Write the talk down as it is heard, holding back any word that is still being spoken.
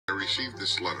received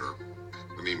this letter,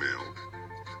 an email.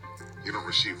 You don't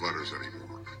receive letters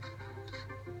anymore.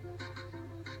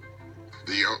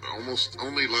 The almost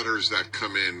only letters that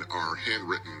come in are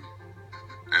handwritten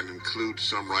and include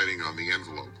some writing on the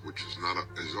envelope, which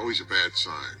is always a bad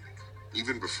sign.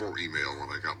 Even before email, when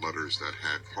I got letters that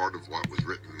had part of what was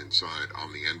written inside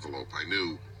on the envelope, I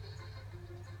knew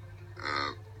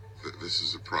this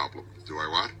is a problem. Do I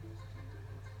what?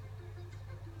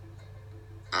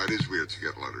 It is weird to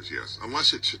get letters, yes.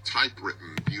 Unless it's a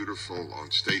typewritten, beautiful, on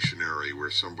stationery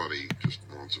where somebody just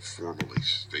wants to formally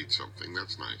state something.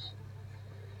 That's nice.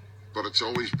 But it's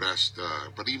always best,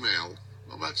 but email,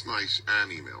 well, that's nice,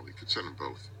 and email. You could send them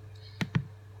both.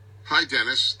 Hi,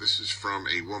 Dennis. This is from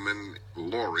a woman,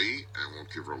 Lori. I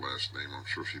won't give her last name. I'm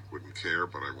sure she wouldn't care,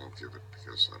 but I won't give it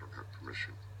because I don't have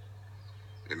permission.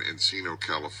 In Encino,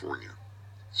 California.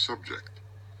 Subject: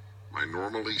 my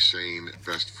normally sane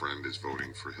best friend is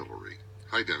voting for Hillary.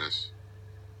 Hi, Dennis.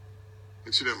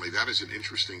 Incidentally, that is an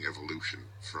interesting evolution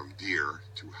from dear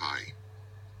to hi.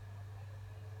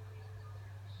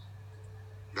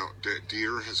 No,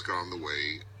 dear has gone the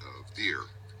way of dear.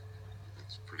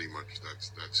 It's pretty much,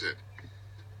 that's it.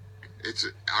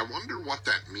 I wonder what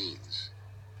that means.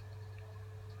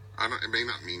 It may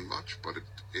not mean much, but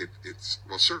it's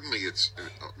well, certainly it's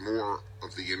more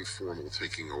of the informal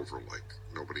taking over, like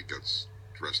nobody gets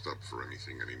dressed up for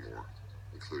anything anymore,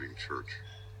 including church.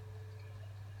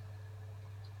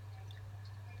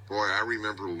 Boy, I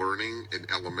remember learning in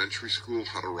elementary school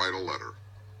how to write a letter.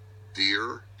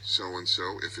 Dear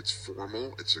so-and-so, if it's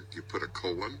formal, you put a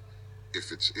colon.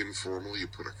 If it's informal, you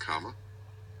put a comma.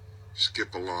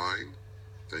 Skip a line,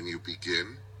 then you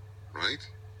begin, right?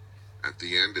 At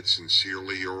the end, it's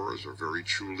sincerely yours or very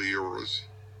truly yours.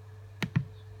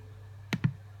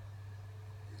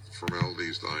 Formality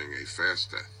is dying a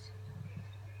fast death.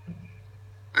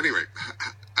 Anyway,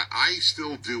 I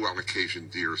still do on occasion,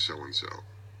 dear so-and-so.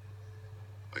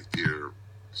 Like, dear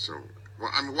so. Well,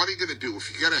 I mean, what are you going to do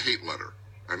if you get a hate letter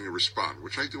and you respond,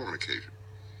 which I do on occasion?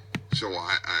 So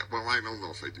I don't know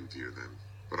if I do dear then,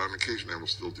 but on occasion I will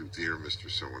still do dear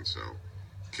Mr. So-and-so.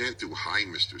 Can't do hi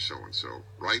Mr. So-and-so,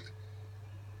 right?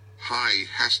 Hi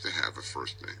has to have a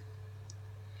first name.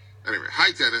 Anyway,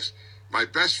 hi Dennis, my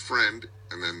best friend,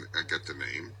 and then I get the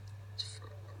name,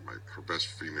 her best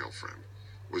female friend,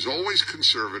 was always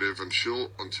conservative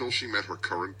until she met her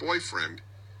current boyfriend,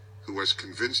 who has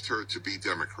convinced her to be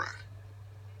Democrat.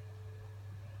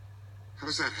 How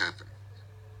does that happen?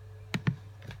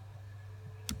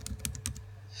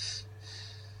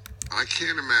 I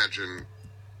can't imagine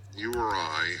you or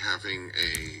I having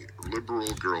a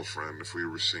liberal girlfriend, if we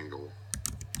were single,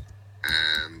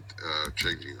 and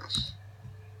changing us.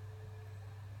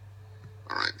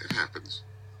 All right, it happens,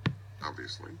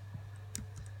 obviously.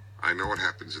 I know it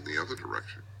happens in the other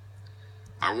direction.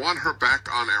 I want her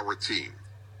back on our team.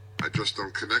 I just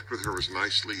don't connect with her as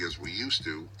nicely as we used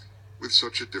to, with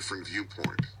such a different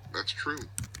viewpoint. That's true.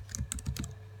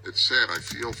 It's sad. I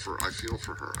feel for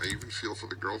her. I even feel for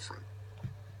the girlfriend,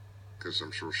 because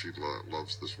I'm sure she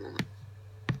loves this woman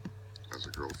as a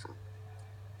girlfriend.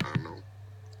 I don't know.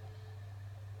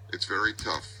 It's very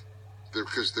tough,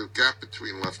 because the gap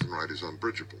between left and right is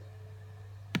unbridgeable.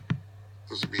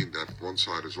 Doesn't mean that one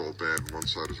side is all bad and one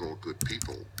side is all good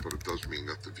people, but it does mean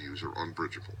that the views are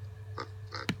unbridgeable.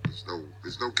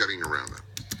 There's no getting around that.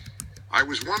 I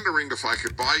was wondering if I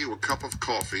could buy you a cup of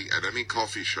coffee at any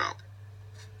coffee shop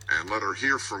and let her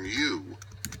hear from you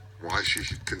why she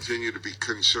should continue to be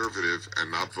conservative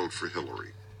and not vote for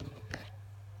Hillary.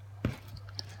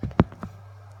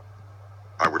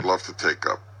 I would love to take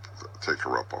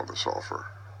her up on this offer,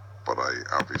 but I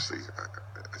obviously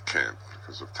can't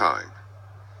because of time.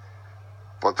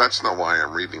 But that's not why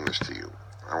I'm reading this to you.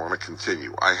 I want to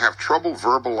continue. I have trouble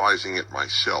verbalizing it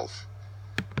myself,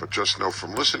 but just know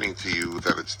from listening to you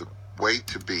that it's the way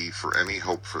to be for any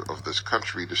hope of this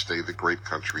country to stay the great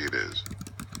country it is.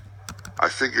 I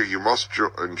figure you must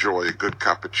enjoy a good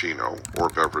cappuccino or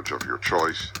beverage of your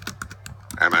choice,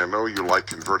 and I know you like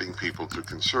converting people to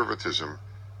conservatism,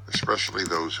 especially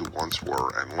those who once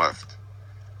were and left.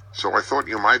 So I thought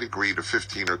you might agree to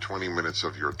 15 or 20 minutes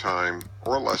of your time,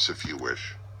 or less if you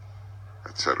wish,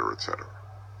 etc., etc.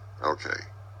 Okay,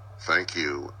 thank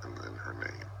you, and then her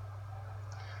name.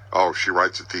 Oh, she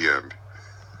writes at the end.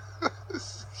 This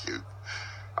is cute.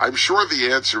 I'm sure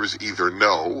the answer is either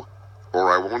no,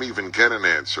 or I won't even get an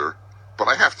answer, but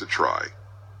I have to try.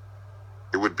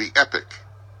 It would be epic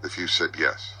if you said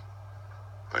yes.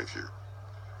 Thank you.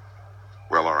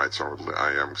 Well, all right, so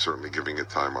I am certainly giving it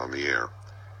time on the air.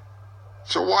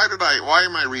 So why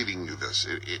am I reading you this?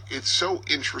 It's so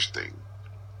interesting.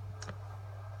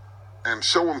 and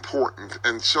so important,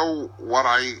 and so what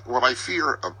I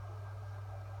fear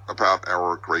about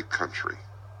our great country.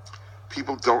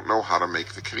 People don't know how to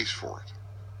make the case for it.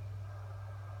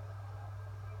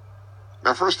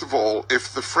 Now, first of all,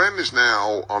 if the friend is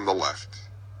now on the left,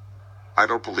 I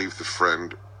don't believe the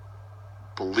friend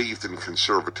believed in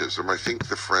conservatism. I think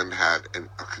the friend had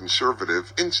a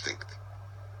conservative instinct,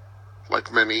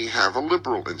 like many have a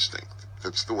liberal instinct.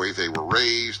 That's the way they were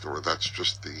raised, or that's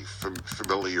just the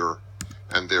familiar,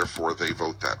 and therefore they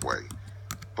vote that way.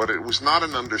 But it was not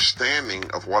an understanding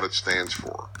of what it stands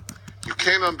for. You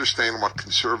can't understand what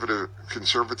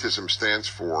conservatism stands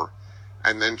for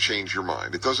and then change your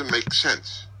mind. It doesn't make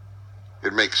sense.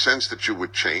 It makes sense that you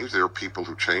would change. There are people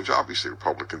who change, obviously,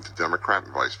 Republican to Democrat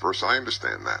and vice versa. I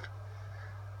understand that.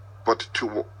 But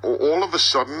to all of a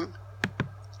sudden,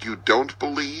 you don't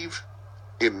believe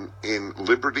in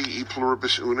liberty, e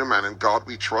pluribus unum, and in God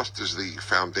we trust as the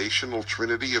foundational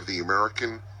trinity of the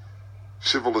American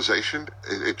civilization.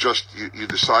 It just, you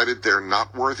decided they're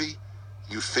not worthy.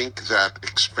 You think that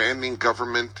expanding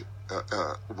government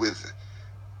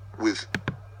with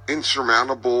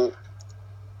insurmountable,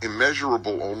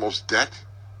 immeasurable almost debt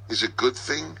is a good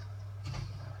thing.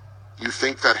 You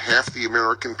think that half the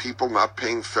American people not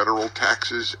paying federal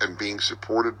taxes and being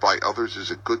supported by others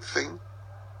is a good thing.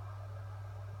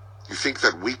 You think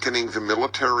that weakening the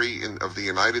military of the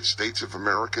United States of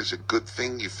America is a good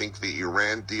thing. You think the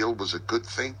Iran deal was a good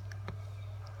thing.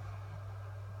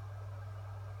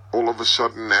 All of a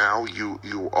sudden now you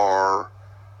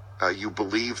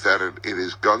believe that it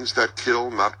is guns that kill,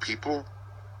 not people.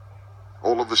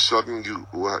 All of a sudden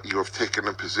you have taken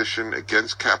a position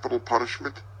against capital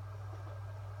punishment.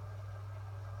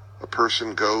 A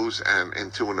person goes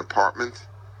into an apartment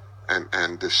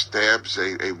and stabs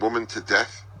a woman to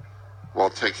death while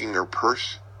taking her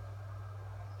purse,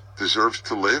 deserves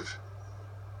to live.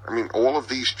 I mean, all of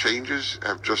these changes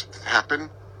have just happened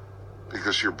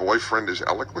because your boyfriend is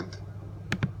eloquent.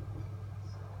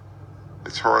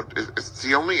 It's hard. It's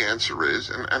the only answer is,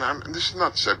 and this is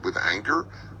not said with anger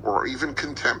or even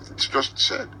contempt. It's just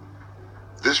said.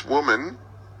 This woman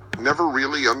never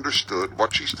really understood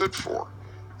what she stood for.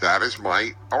 That is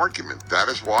my argument. That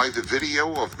is why the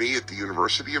video of me at the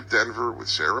University of Denver with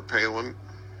Sarah Palin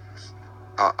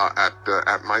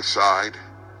at my side,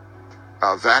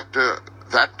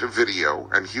 that video,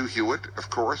 and Hugh Hewitt,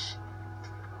 of course,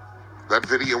 that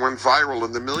video went viral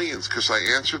in the millions because I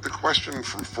answered the question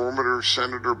from former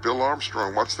Senator Bill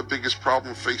Armstrong, what's the biggest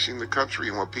problem facing the country?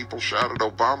 And when people shouted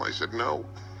Obama, I said, no,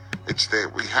 it's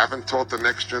that we haven't taught the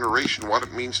next generation what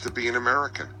it means to be an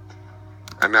American.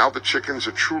 And now the chickens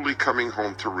are truly coming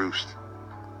home to roost.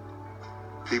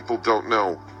 People don't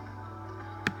know.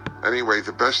 Anyway,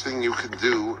 the best thing you can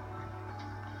do,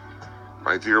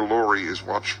 my dear Lori, is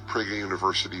watch Prager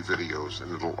University videos,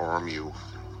 and it'll arm you.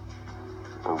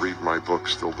 Or read my book,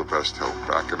 Still the Best Hope.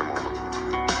 Back in a moment.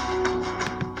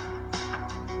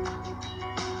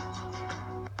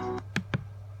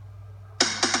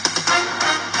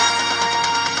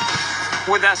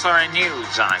 With SRN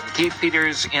News, I'm Keith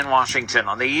Peters in Washington.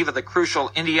 On the eve of the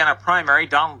crucial Indiana primary,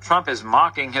 Donald Trump is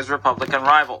mocking his Republican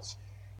rivals.